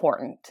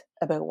important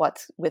about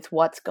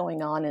what's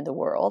going on in the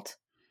world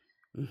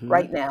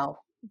right Mhm. now,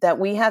 that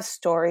we have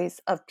stories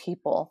of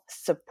people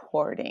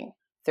supporting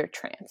their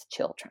trans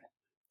children.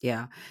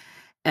 Yeah.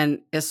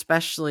 And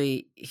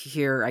especially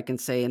here, I can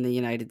say in the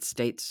United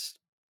States,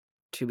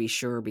 to be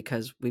sure,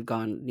 because we've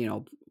gone,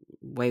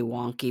 way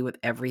wonky with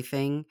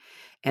everything.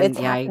 And It's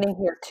happening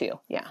here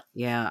too.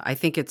 Yeah. I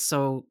think it's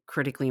so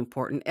critically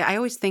important. I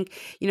always think,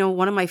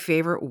 one of my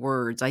favorite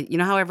words,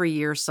 how every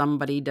year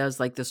somebody does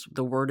like this,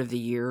 the word of the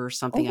year or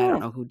something. I don't Hmm.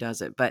 know who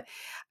does it, but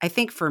I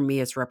think for me,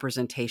 it's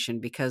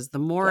representation, because the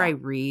more I Yeah.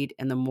 read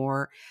and the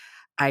more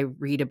I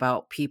read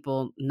about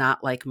people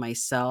not like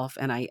myself,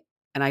 and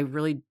I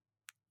really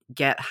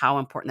get how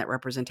important that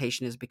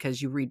representation is, because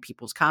you read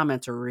people's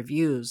comments or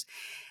reviews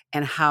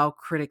and how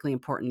critically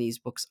important these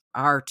books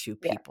are to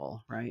Yeah.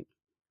 people, right?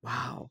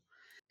 Wow.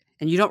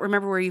 And you don't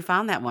remember where you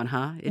found that one,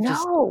 huh? It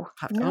just No,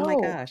 popped. Oh my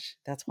no. gosh,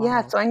 that's Yeah.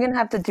 wild. So I'm going to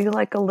have to do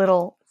like a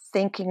little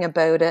thinking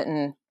about it.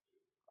 And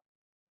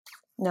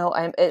no,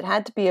 it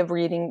had to be a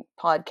reading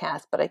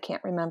podcast, but I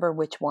can't remember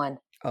which one.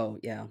 Oh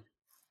yeah.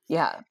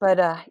 Yeah.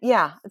 But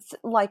yeah, it's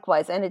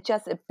likewise. And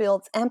it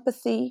builds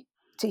empathy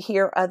to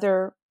hear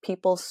other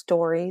people's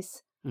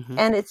stories. Hmm.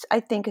 And I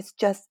think it's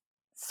just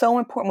so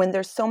important when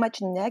there's so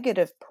much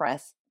negative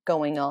press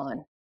going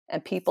on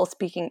and people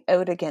speaking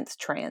out against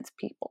trans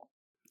people,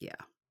 Yeah.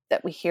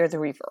 that we hear the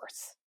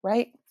reverse,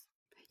 right?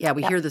 Yeah,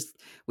 we Yeah. hear this,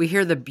 we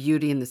hear the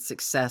beauty and the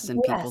success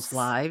in people's Yes.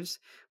 lives,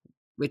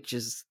 which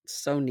is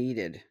so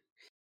needed.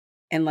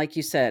 And like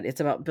you said, it's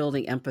about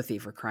building empathy,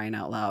 for crying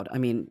out loud. I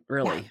mean, Yeah.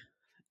 really,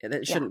 it Yeah.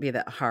 shouldn't be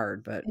that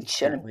hard, but It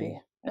shouldn't be.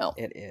 apparently No.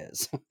 it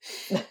is.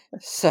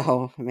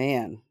 So,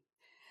 man,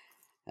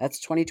 that's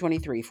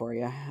 2023 for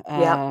you.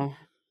 Yep.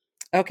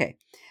 Okay.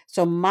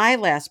 So my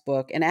last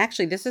book, and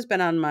actually this has been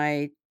on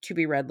my to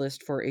be read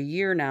list for a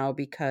year now,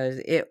 because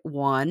it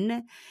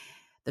won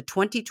the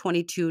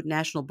 2022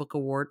 National Book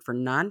Award for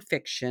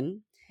Nonfiction.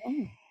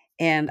 Mm.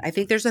 And I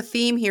think there's a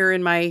theme here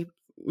in my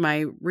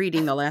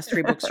reading. The last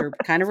three books are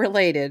kind of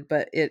related,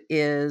 but it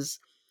is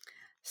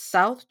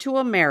South to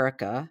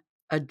America,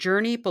 A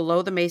Journey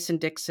Below the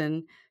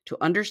Mason-Dixon to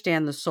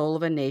Understand the Soul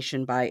of a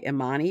Nation by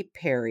Imani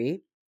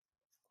Perry.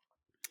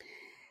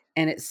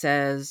 And it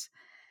says,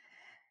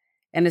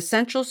 an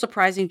essential,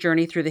 surprising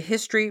journey through the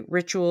history,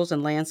 rituals,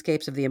 and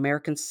landscapes of the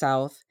American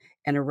South,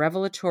 and a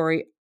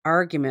revelatory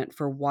argument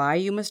for why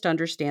you must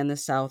understand the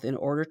South in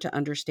order to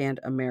understand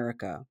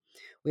America.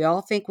 We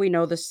all think we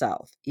know the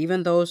South.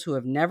 Even those who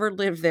have never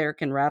lived there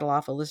can rattle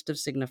off a list of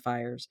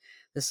signifiers: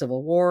 the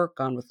Civil War,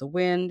 Gone with the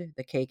Wind,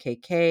 the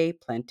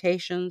KKK,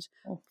 plantations,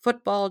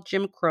 football,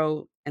 Jim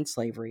Crow, and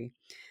slavery.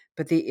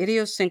 But the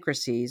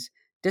idiosyncrasies,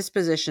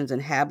 dispositions,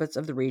 and habits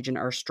of the region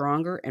are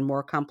stronger and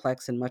more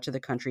complex than much of the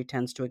country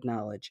tends to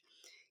acknowledge.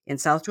 In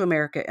South to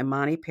America,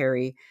 Imani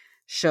Perry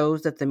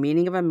shows that the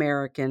meaning of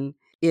American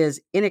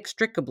is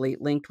inextricably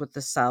linked with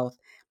the South,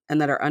 and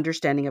that our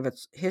understanding of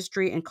its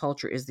history and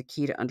culture is the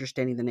key to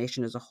understanding the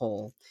nation as a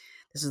whole.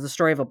 This is the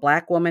story of a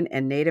Black woman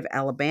and native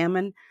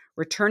Alabaman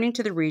returning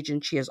to the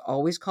region she has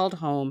always called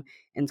home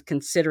and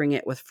considering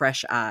it with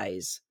fresh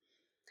eyes.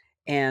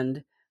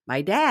 And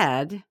my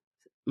dad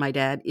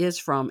is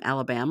from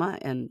Alabama,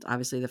 and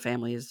obviously the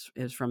family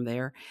is from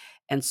there.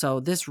 And so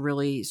this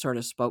really sort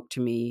of spoke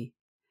to me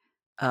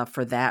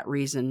for that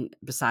reason,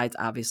 besides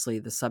obviously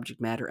the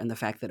subject matter and the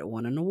fact that it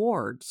won an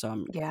award.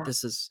 So Yeah.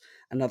 this is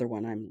another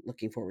one I'm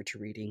looking forward to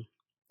reading.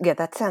 Yeah,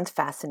 that sounds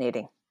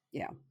fascinating.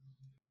 Yeah.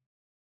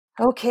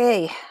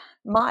 Okay.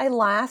 My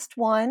last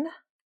one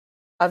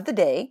of the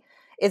day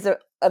is a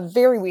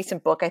very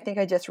recent book. I think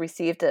I just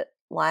received it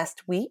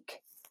last week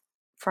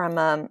from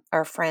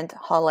our friend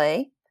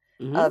Halle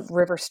of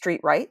River Street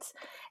Writes.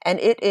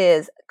 And it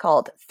is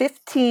called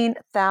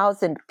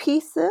 15,000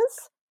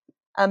 Pieces,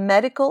 A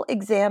Medical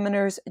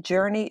Examiner's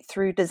Journey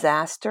Through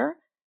Disaster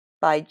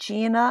by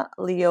Gina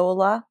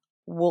Leola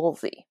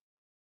Woolsey.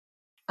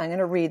 I'm going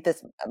to read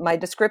this. My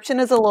description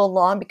is a little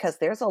long because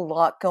there's a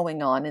lot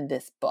going on in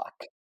this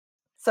book.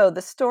 So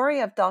the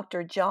story of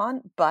Dr.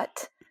 John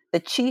Butt, the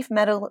chief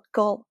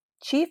medical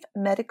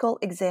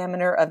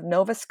examiner of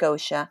Nova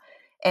Scotia,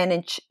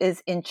 and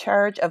is in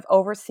charge of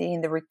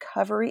overseeing the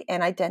recovery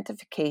and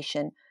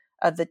identification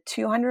of the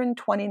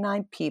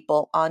 229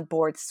 people on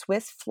board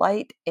Swiss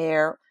Flight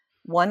Air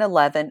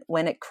 111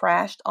 when it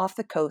crashed off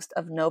the coast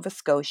of Nova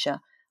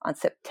Scotia on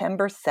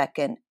September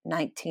 2nd,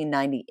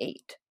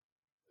 1998.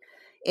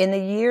 In the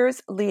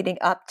years leading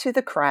up to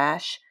the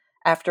crash,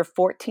 after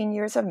 14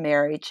 years of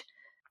marriage,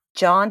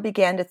 John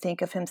began to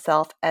think of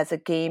himself as a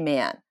gay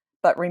man,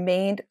 but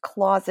remained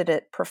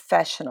closeted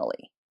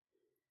professionally.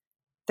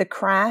 The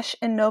crash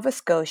in Nova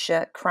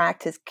Scotia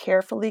cracked his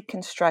carefully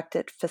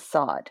constructed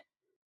facade.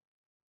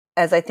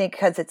 As I think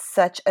because it's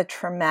such a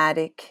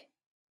traumatic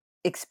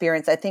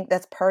experience, I think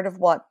that's part of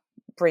what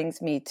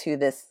brings me to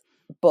this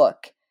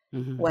book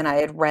when I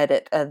had read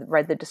it,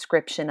 read the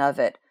description of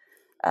it,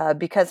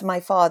 because my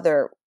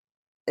father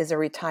is a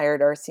retired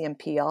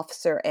RCMP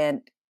officer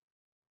and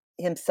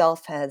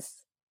himself has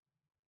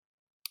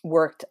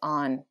worked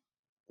on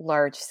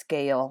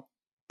large-scale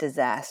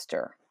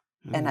disaster.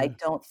 And I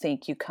don't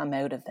think you come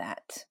out of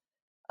that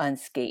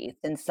unscathed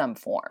in some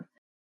form.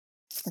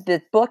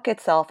 The book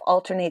itself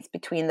alternates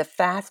between the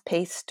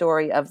fast-paced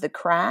story of the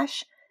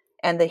crash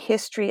and the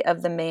history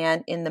of the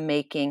man in the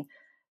making.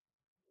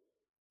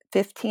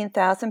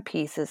 15,000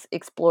 Pieces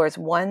explores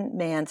one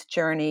man's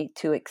journey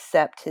to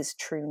accept his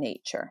true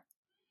nature.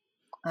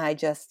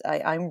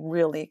 I'm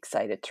really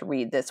excited to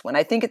read this one.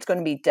 I think it's going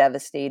to be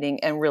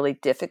devastating and really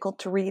difficult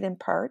to read in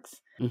parts.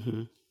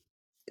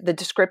 The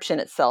description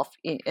itself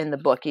in the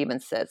book even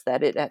says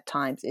that it at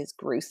times is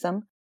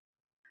gruesome.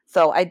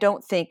 So I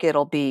don't think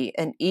it'll be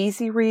an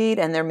easy read,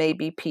 and there may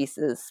be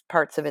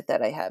parts of it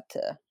that I have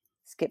to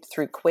skip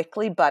through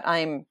quickly, but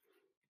I'm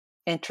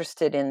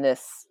interested in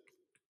this.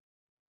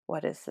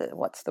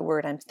 What's the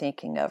word I'm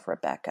thinking of,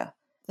 Rebecca?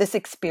 This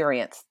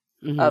experience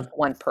of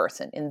one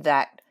person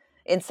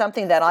in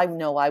something that I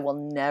know I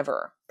will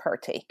never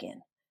partake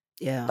in.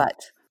 Yeah.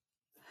 But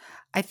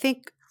I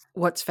think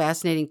what's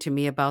fascinating to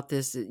me about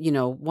this,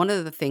 one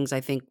of the things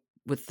I think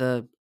with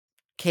the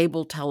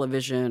cable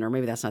television, or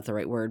maybe that's not the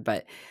right word,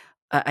 but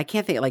I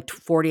can't think of like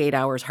 48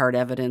 Hours Hard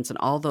Evidence and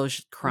all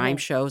those crime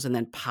shows, and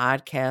then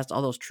podcasts,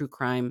 all those true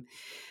crime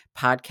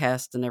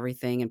podcasts and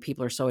everything, and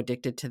people are so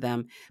addicted to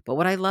them. But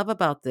what I love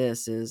about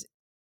this is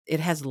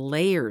it has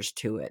layers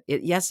to it.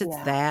 It's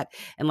that,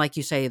 and like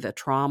you say, the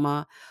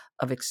trauma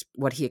of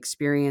what he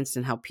experienced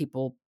and how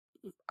people,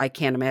 I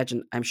can't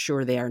imagine, I'm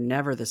sure they are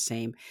never the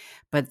same,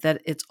 but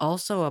that it's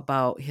also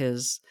about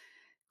his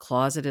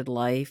closeted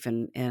life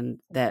and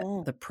that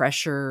the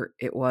pressure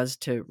it was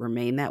to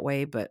remain that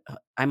way. But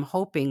I'm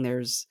hoping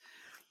I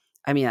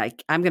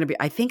think I'm going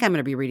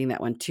to be reading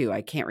that one too.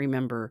 I can't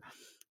remember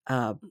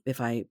if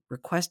I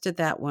requested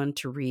that one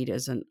to read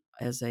as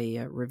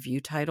a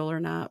review title or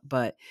not,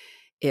 but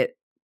it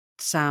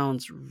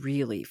sounds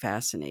really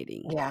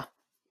fascinating. Yeah.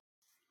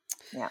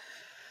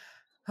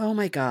 Oh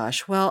my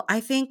gosh. Well, I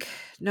think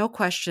no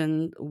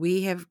question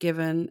we have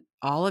given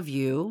all of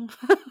you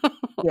a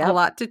Yep.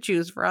 lot to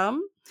choose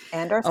from.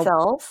 And A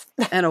ourselves.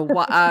 and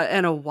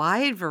a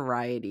wide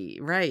variety,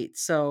 right?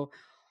 So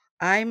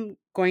I'm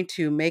going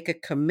to make a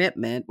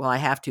commitment. Well, I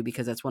have to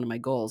because that's one of my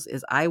goals.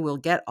 Is I will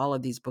get all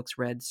of these books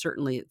read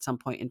certainly at some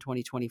point in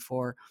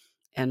 2024,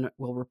 and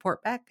will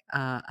report back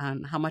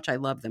on how much I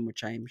love them,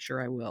 which I'm sure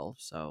I will.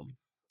 So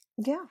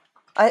Yeah.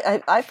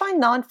 I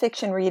find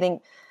nonfiction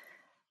reading,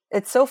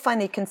 it's so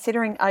funny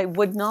considering I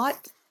would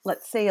not,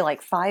 let's say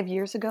like 5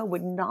 years ago,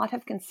 would not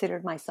have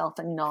considered myself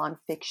a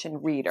nonfiction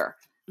reader.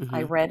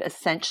 I mhm. read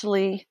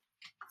essentially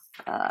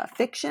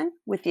fiction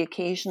with the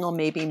occasional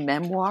maybe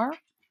memoir.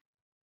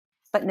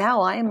 But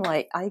now I am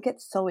like, I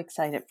get so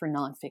excited for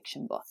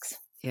nonfiction books.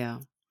 Yeah,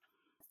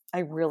 I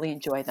really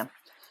enjoy them.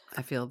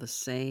 I feel the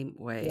same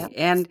way, Yep.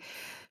 and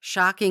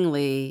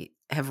shockingly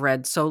have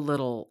read so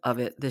little of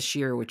it this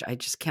year, which I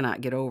just cannot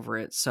get over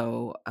it.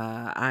 So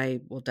I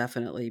will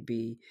definitely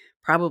be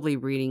probably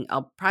reading.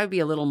 I'll probably be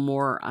a little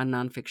more on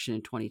nonfiction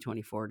in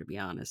 2024, to be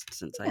honest,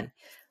 since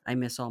I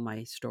miss all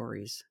my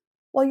stories.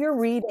 Well, your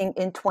reading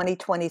in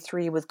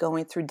 2023 was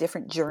going through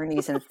different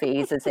journeys and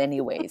phases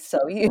anyway.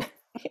 So you're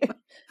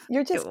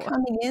It just wa-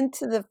 coming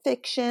into the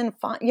fiction,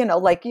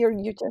 like you're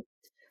just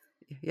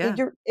yeah,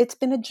 it's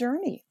been a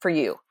journey for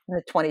you in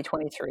the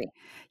 2023.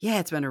 yeah,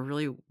 it's been a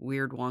really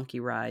weird, wonky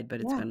ride,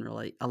 but it's Yeah. been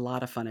really a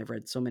lot of fun. I've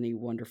read so many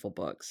wonderful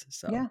books.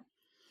 So Yeah.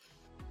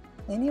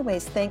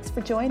 Anyways, thanks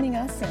for joining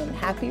us and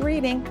happy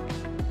reading.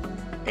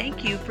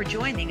 Thank you for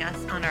joining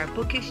us on our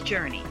bookish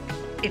journey.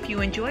 If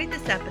you enjoyed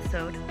this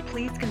episode,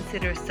 please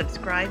consider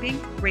subscribing,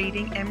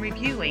 rating, and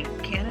reviewing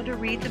Canada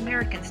Reads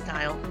American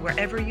Style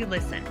wherever you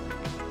listen.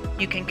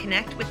 You can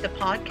connect with the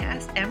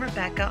podcast and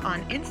Rebecca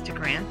on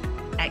Instagram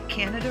at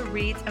Canada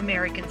Reads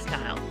American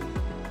Style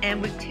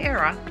and with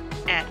Tara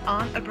at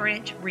On a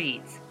Branch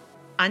Reads.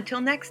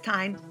 Until next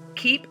time,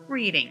 keep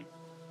reading.